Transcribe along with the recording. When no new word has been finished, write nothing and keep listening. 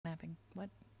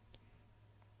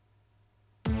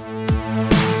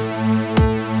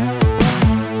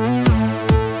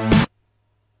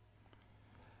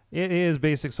It is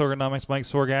Basic Sorganomics. Mike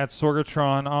Sorg at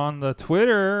Sorgatron on the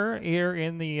Twitter here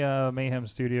in the Mayhem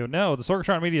Studio. No, the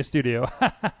Sorgatron Media Studio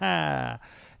in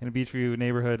the Beachview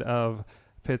neighborhood of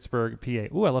Pittsburgh,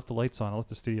 PA. Ooh, I left the lights on. I left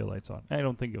the studio lights on. I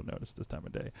don't think you'll notice this time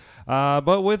of day.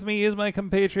 But with me is my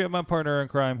compatriot, my partner in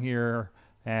crime here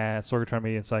at Sorgatron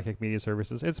Media and Psychic Media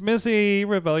Services. It's Missy,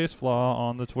 Rebellious Flaw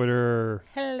on the Twitter.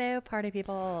 Hello, party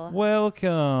people.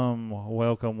 Welcome.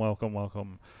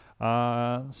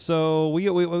 So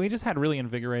we just had a really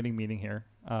invigorating meeting here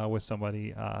with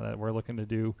somebody that we're looking to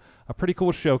do a pretty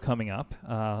cool show coming up,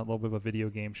 a little bit of a video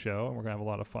game show, and we're gonna have a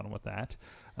lot of fun with that.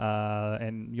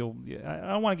 And I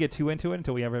don't want to get too into it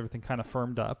until we have everything kind of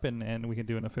firmed up and we can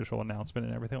do an official announcement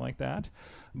and everything like that.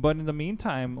 But in the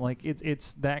meantime, like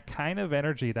it's that kind of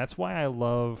energy. That's why I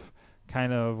love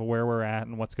kind of where we're at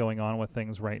and what's going on with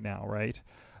things right now, right?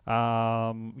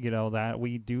 That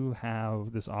we do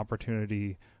have this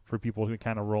opportunity for people to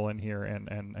kind of roll in here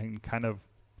and kind of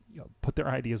put their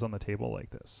ideas on the table like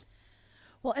this.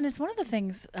 Well, and it's one of the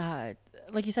things,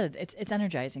 like you said, it's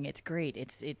energizing. It's great.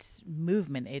 It's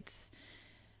movement. It's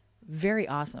very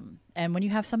awesome. And when you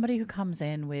have somebody who comes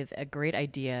in with a great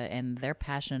idea and they're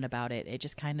passionate about it, it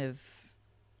just kind of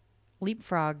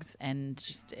leapfrogs and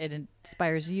just it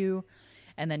inspires you,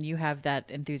 and then you have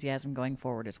that enthusiasm going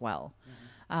forward as well.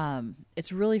 Mm-hmm.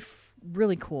 It's really,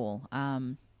 really cool.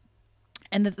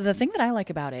 And the thing that I like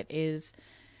about it is,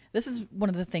 this is one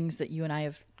of the things that you and I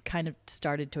have kind of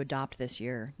started to adopt this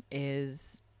year,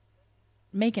 is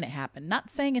making it happen. Not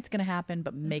saying it's going to happen,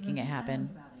 but making it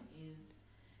happen.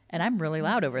 And I'm really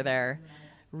loud over there.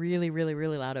 Really, really,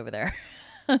 really loud over there.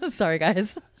 Sorry,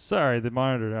 guys. Sorry, the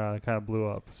monitor kind of blew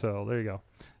up. So there you go.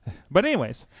 But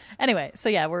anyways. Anyway, so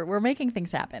yeah, we're making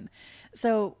things happen.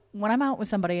 So when I'm out with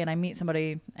somebody and I meet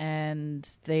somebody and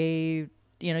they...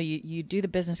 you do the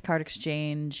business card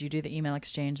exchange, you do the email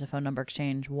exchange, the phone number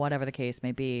exchange, whatever the case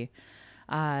may be.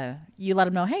 You let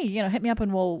them know, hey, hit me up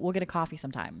and we'll get a coffee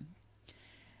sometime.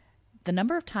 The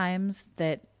number of times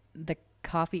that the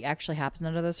coffee actually happens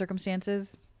under those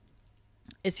circumstances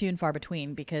is few and far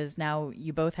between, because now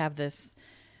you both have this,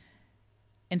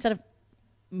 instead of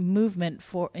movement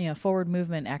forward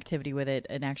movement activity with it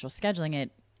and actual scheduling it,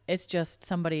 it's just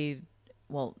somebody.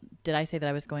 Well, did I say that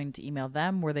I was going to email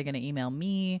them? Were they going to email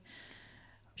me?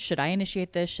 Should I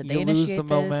initiate this? Should they initiate this?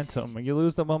 You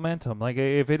lose the momentum. Like,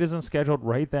 if it isn't scheduled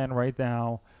right then, right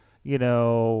now, it's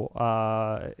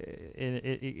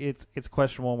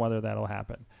questionable whether that'll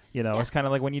happen. It's kind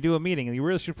of like when you do a meeting and you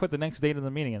really should put the next date in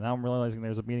the meeting. And now I'm realizing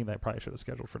there's a meeting that I probably should have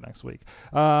scheduled for next week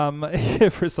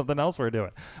for something else we're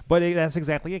doing. But that's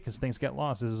exactly it, because things get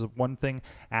lost. This is one thing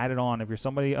added on. If you're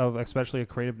somebody of especially a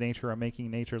creative nature or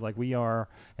making nature like we are,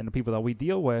 and the people that we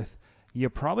deal with, you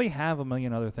probably have a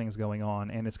million other things going on,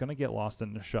 and it's going to get lost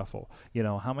in the shuffle.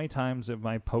 How many times have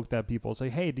I poked at people and say,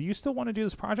 hey, do you still want to do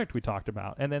this project we talked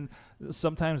about? And then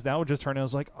sometimes that would just turn out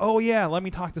as like, oh, yeah, let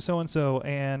me talk to so-and-so,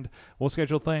 and we'll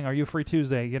schedule a thing. Are you free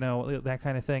Tuesday? That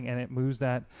kind of thing. And it moves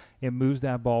that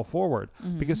ball forward,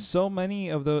 mm-hmm. because so much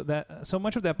of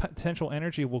that potential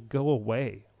energy will go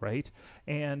away. Right.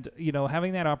 And,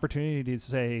 having that opportunity to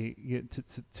say,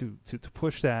 to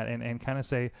push that and kind of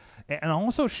say, and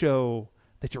also show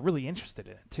that you're really interested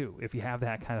in it too, if you have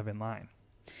that kind of in line.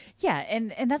 Yeah.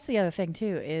 And that's the other thing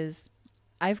too, is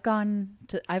I've gotten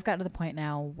to the point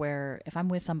now where if I'm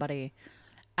with somebody,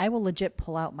 I will legit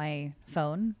pull out my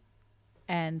phone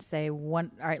and say, all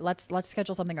right, let's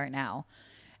schedule something right now.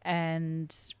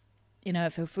 And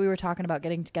if we were talking about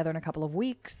getting together in a couple of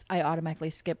weeks, I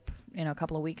automatically skip, a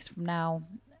couple of weeks from now.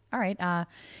 All right. I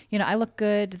look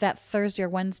good that Thursday or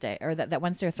Wednesday, or that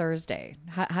Wednesday or Thursday.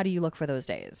 How do you look for those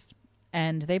days?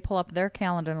 And they pull up their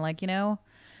calendar and like,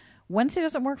 Wednesday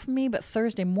doesn't work for me, but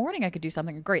Thursday morning I could do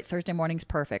something. Great. Thursday morning's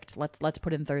perfect. Let's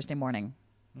put in Thursday morning.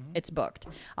 Mm-hmm. It's booked.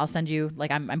 I'll send you,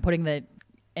 like, I'm putting the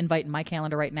invite in my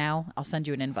calendar right now. I'll send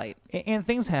you an invite. And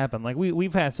things happen. Like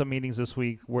we've had some meetings this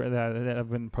week where that have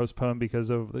been postponed because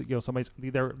of somebody's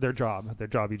their job,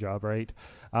 right?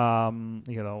 And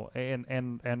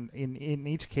in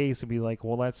each case it'd be like,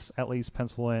 well, let's at least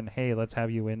pencil in, hey, let's have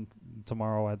you in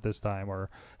tomorrow at this time, or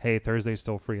hey, Thursday's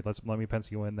still free. Let me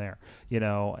pencil you in there.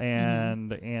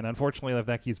 And mm-hmm. and unfortunately, if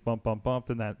that keeps bumped,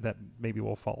 then that maybe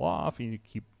will fall off, and you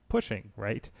keep pushing,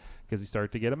 right? Because you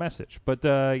start to get a message. But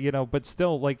but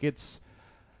still, like, it's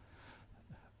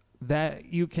that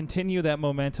you continue that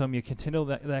momentum, you continue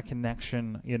that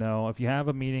connection. If you have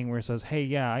a meeting where it says, hey,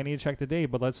 yeah, I need to check the date,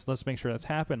 but let's make sure that's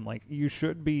happened. Like, you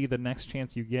should be, the next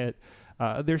chance you get,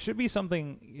 there should be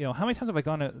something. How many times have I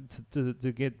gone to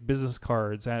get business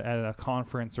cards at a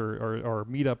conference or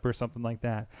meetup or something like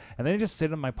that, and they just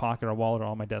sit in my pocket or wallet or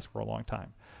on my desk for a long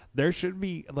time? there should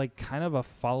be like kind of a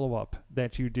follow-up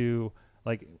that you do,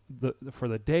 like for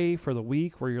the day, for the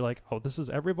week, where you're like, oh, this is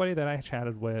everybody that I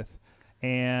chatted with,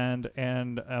 and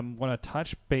I'm going to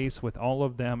touch base with all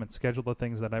of them and schedule the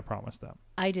things that I promised them.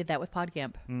 I did that with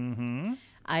PodCamp. Mm-hmm.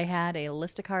 I had a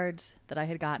list of cards that I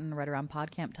had gotten right around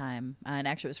PodCamp time, and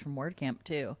actually it was from WordCamp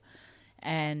too.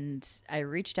 And I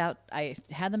reached out. I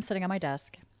had them sitting on my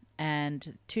desk,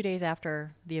 and 2 days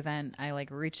after the event, I like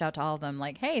reached out to all of them,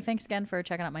 like, "Hey, thanks again for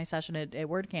checking out my session at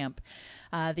WordCamp.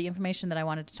 The information that I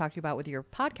wanted to talk to you about with your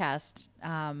podcast,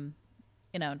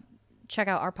 check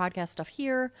out our podcast stuff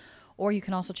here, or you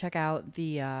can also check out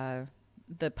the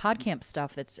PodCamp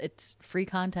stuff. It's free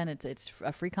content. It's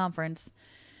a free conference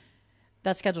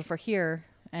that's scheduled for here,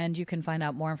 and you can find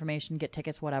out more information, get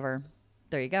tickets, whatever.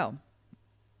 There you go."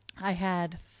 I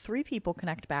had 3 people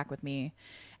connect back with me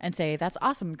and say, "That's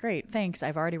awesome. Great. Thanks.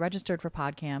 I've already registered for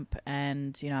PodCamp,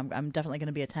 and I'm definitely going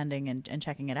to be attending and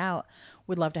checking it out.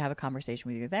 Would love to have a conversation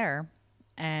with you there."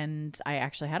 And I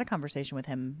actually had a conversation with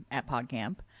him at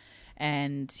PodCamp,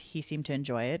 and he seemed to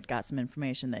enjoy it, got some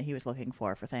information that he was looking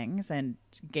for things, and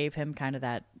gave him kind of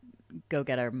that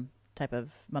go-getter type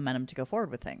of momentum to go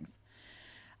forward with things.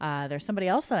 There's somebody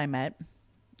else that I met,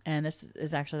 and this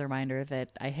is actually the reminder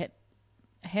that I hit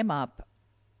him up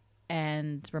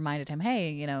and reminded him,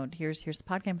 "Hey, here's the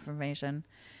PodCamp information."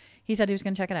 He said he was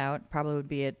going to check it out. Probably would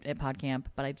be at PodCamp,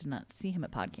 but I did not see him at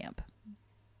PodCamp.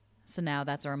 So now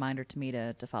that's a reminder to me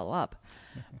to follow up.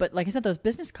 Mm-hmm. But like I said, those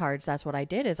business cards, that's what I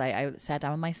did is I sat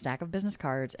down with my stack of business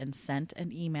cards and sent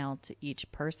an email to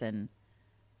each person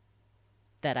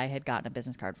that I had gotten a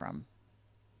business card from.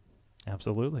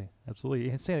 Absolutely.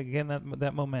 And say again,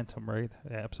 that momentum, right?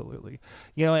 Absolutely.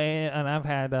 And I've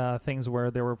had things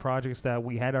where there were projects that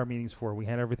we had our meetings for, we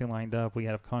had everything lined up, we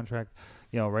had a contract,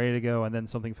 ready to go, and then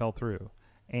something fell through.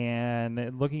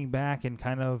 And looking back and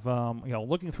kind of,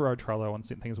 looking through our Trello and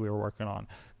seeing things we were working on,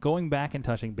 going back and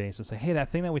touching base and say, hey,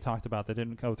 that thing that we talked about that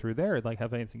didn't go through there, like,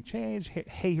 have anything changed?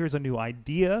 Hey, here's a new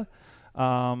idea.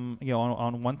 On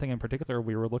one thing in particular,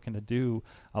 we were looking to do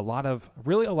a lot of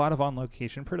on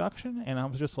location production, and I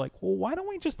was just like, well, why don't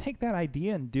we just take that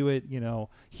idea and do it,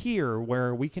 here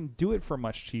where we can do it for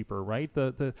much cheaper, right?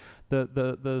 The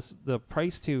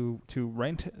price to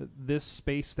rent this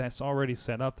space that's already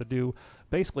set up to do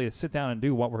basically to sit down and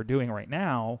do what we're doing right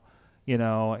now, in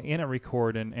a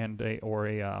record and a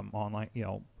online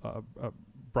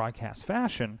broadcast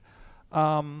fashion.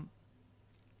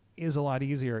 Is a lot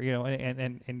easier,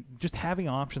 and just having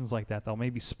options like that, they'll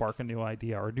maybe spark a new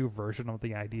idea or a new version of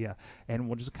the idea, and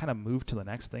we'll just kind of move to the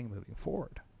next thing moving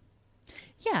forward.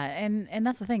 Yeah, and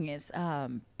that's the thing is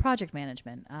project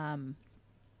management.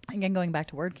 Again, going back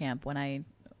to WordCamp, when I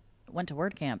went to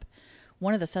WordCamp,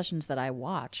 one of the sessions that I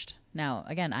watched, now,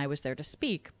 again, I was there to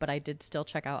speak, but I did still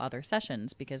check out other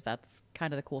sessions because that's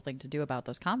kind of the cool thing to do about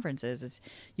those conferences is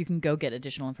you can go get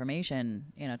additional information,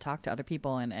 talk to other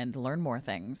people and learn more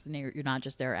things. And you're not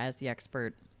just there as the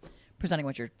expert presenting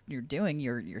what you're doing,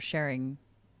 you're sharing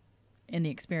in the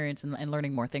experience and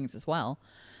learning more things as well.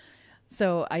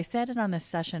 So I sat in on this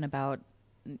session about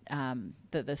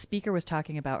the speaker was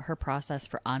talking about her process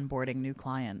for onboarding new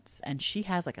clients, and she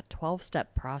has like a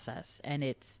 12-step process, and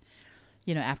it's,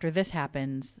 after this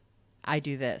happens, I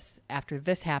do this. After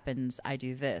this happens, I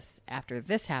do this. After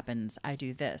this happens, I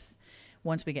do this.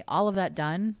 Once we get all of that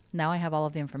done, now I have all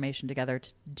of the information together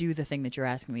to do the thing that you're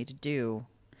asking me to do.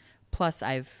 Plus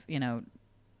I've,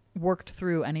 worked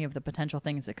through any of the potential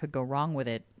things that could go wrong with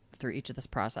it through each of this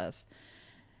process,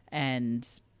 and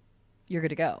you're good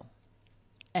to go.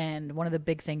 And one of the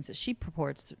big things that she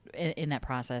purports in that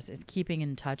process is keeping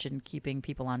in touch and keeping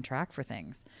people on track for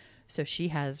things. So she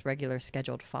has regular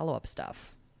scheduled follow-up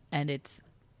stuff. And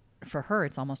for her,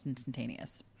 it's almost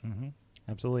instantaneous. Mm-hmm.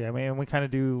 Absolutely. I mean, we kind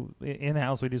of do,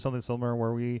 in-house, we do something similar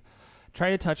where we try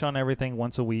to touch on everything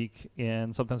once a week.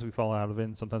 And sometimes we fall out of it,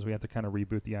 and sometimes we have to kind of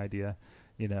reboot the idea,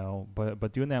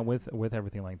 But doing that with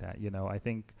everything like that, I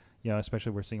think,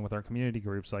 especially we're seeing with our community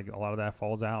groups, like a lot of that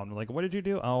falls out. And like, what did you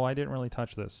do? Oh, I didn't really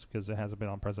touch this because it hasn't been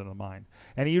on present of mind.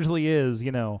 And it usually is,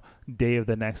 day of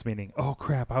the next meeting. Oh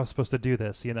crap, I was supposed to do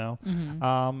this,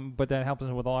 Mm-hmm. But that helps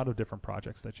us with a lot of different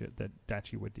projects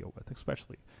that you would deal with,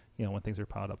 especially, when things are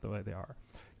piled up the way they are,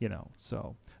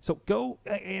 So go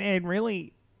and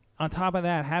really, on top of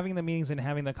that, having the meetings and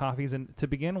having the coffees and to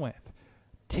begin with,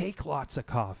 take lots of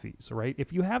coffees, right?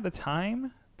 If you have the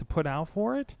time to put out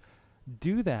for it,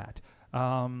 do that.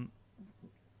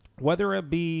 Whether it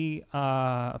be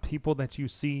people that you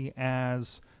see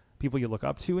as people you look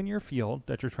up to in your field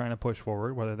that you're trying to push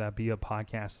forward, whether that be a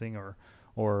podcasting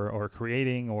or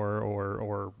creating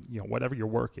or whatever your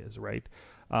work is, right?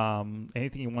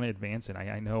 Anything you want to advance in.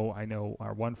 I know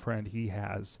our one friend, he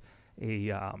has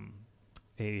a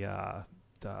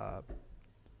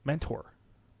mentor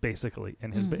basically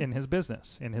in his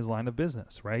business, in his line of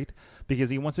business, right? Because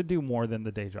he wants to do more than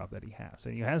the day job that he has,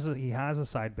 and he has a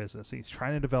side business. He's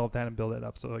trying to develop that and build it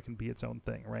up so it can be its own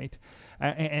thing, right?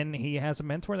 And he has a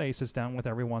mentor that he sits down with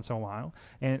every once in a while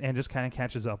and just kind of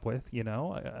catches up with,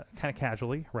 kind of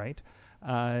casually, right?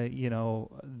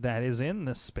 That is in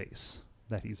this space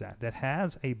that he's at, that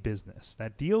has a business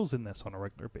that deals in this on a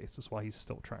regular basis while he's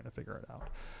still trying to figure it out.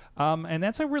 And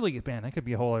that's a really, man, that could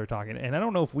be a whole other talk. And I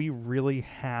don't know if we really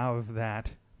have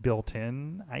that built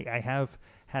in. I have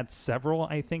had several,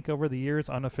 I think, over the years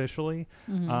unofficially,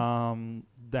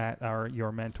 that are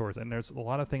your mentors. And there's a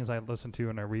lot of things I listen to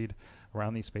and I read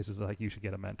around these spaces like you should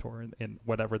get a mentor in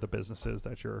whatever the business is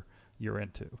that you're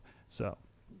into. So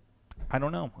I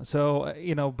don't know. So,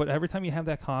 but every time you have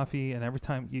that coffee and every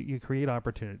time you create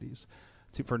opportunities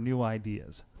for new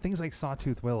ideas, things like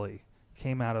Sawtooth Willie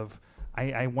came out of,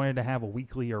 I wanted to have a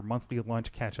weekly or monthly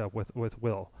lunch catch up with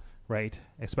Will, right?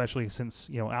 Especially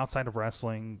since, outside of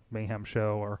wrestling, Mayhem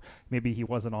show, or maybe he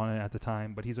wasn't on it at the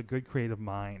time, but he's a good creative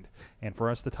mind. And for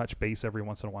us to touch base every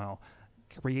once in a while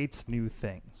creates new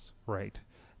things, right?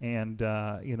 And,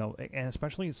 and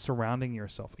especially surrounding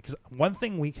yourself. Because one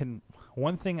thing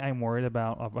I'm worried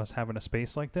about of us having a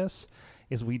space like this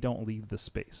is we don't leave the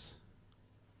space.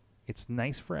 It's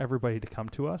nice for everybody to come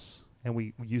to us, and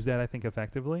we use that, I think,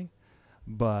 effectively,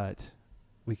 but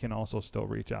we can also still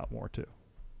reach out more, too.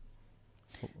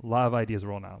 A lot of ideas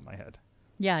rolling out in my head.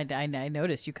 Yeah, I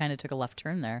noticed you kind of took a left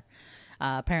turn there,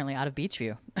 apparently out of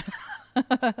Beachview.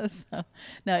 So,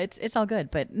 no, it's all good.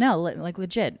 But no, like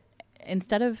legit.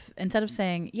 Instead of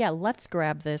saying, yeah, let's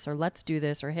grab this or let's do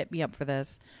this or hit me up for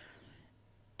this,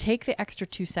 take the extra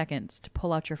 2 seconds to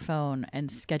pull out your phone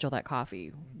and schedule that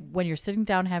coffee. When you're sitting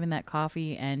down having that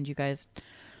coffee and you guys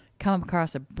come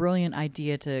across a brilliant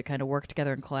idea to kind of work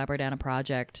together and collaborate on a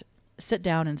project, sit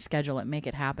down and schedule it, make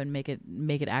it happen, make it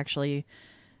actually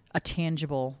a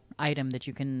tangible item that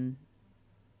you can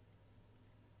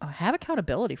have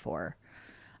accountability for.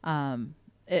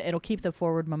 It'll keep the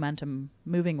forward momentum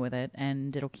moving with it,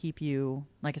 and it'll keep you,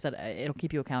 like I said, it'll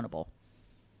keep you accountable.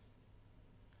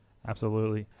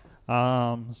 Absolutely.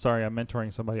 Sorry, I'm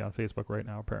mentoring somebody on Facebook right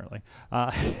now, apparently.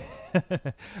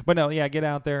 But no, yeah, get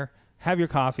out there, have your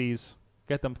coffees,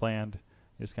 get them planned.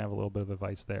 Just kind of a little bit of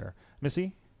advice there.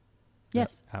 Missy?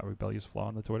 Yes. At Rebellious Flaw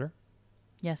on the Twitter.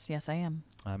 Yes, I am.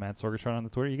 I'm at Sorgatron on the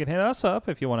Twitter. You can hit us up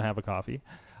if you want to have a coffee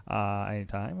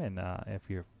anytime. And if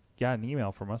you've got an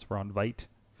email from us, we're on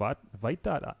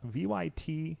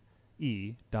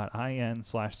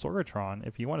vyte.in/Sorgatron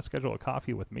if you want to schedule a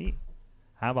coffee with me.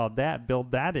 How about that?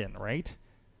 Build that in, right?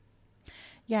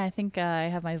 Yeah, I think I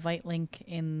have my Vite link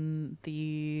in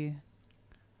the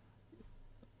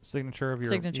signature of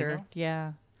your email?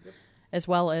 Yeah. Yep. As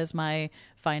well as my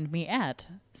find me at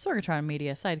Sorgatron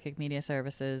Media, Sidekick Media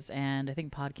Services, and I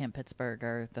think PodCamp Pittsburgh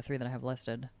are the 3 that I have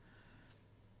listed.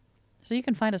 So you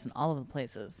can find us in all of the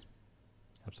places.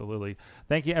 Absolutely.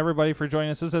 Thank you, everybody, for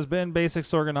joining us. This has been Basic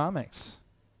Sorganomics.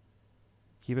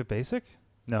 Keep it basic?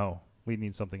 No, we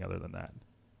need something other than that.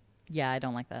 Yeah, I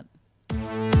don't like that.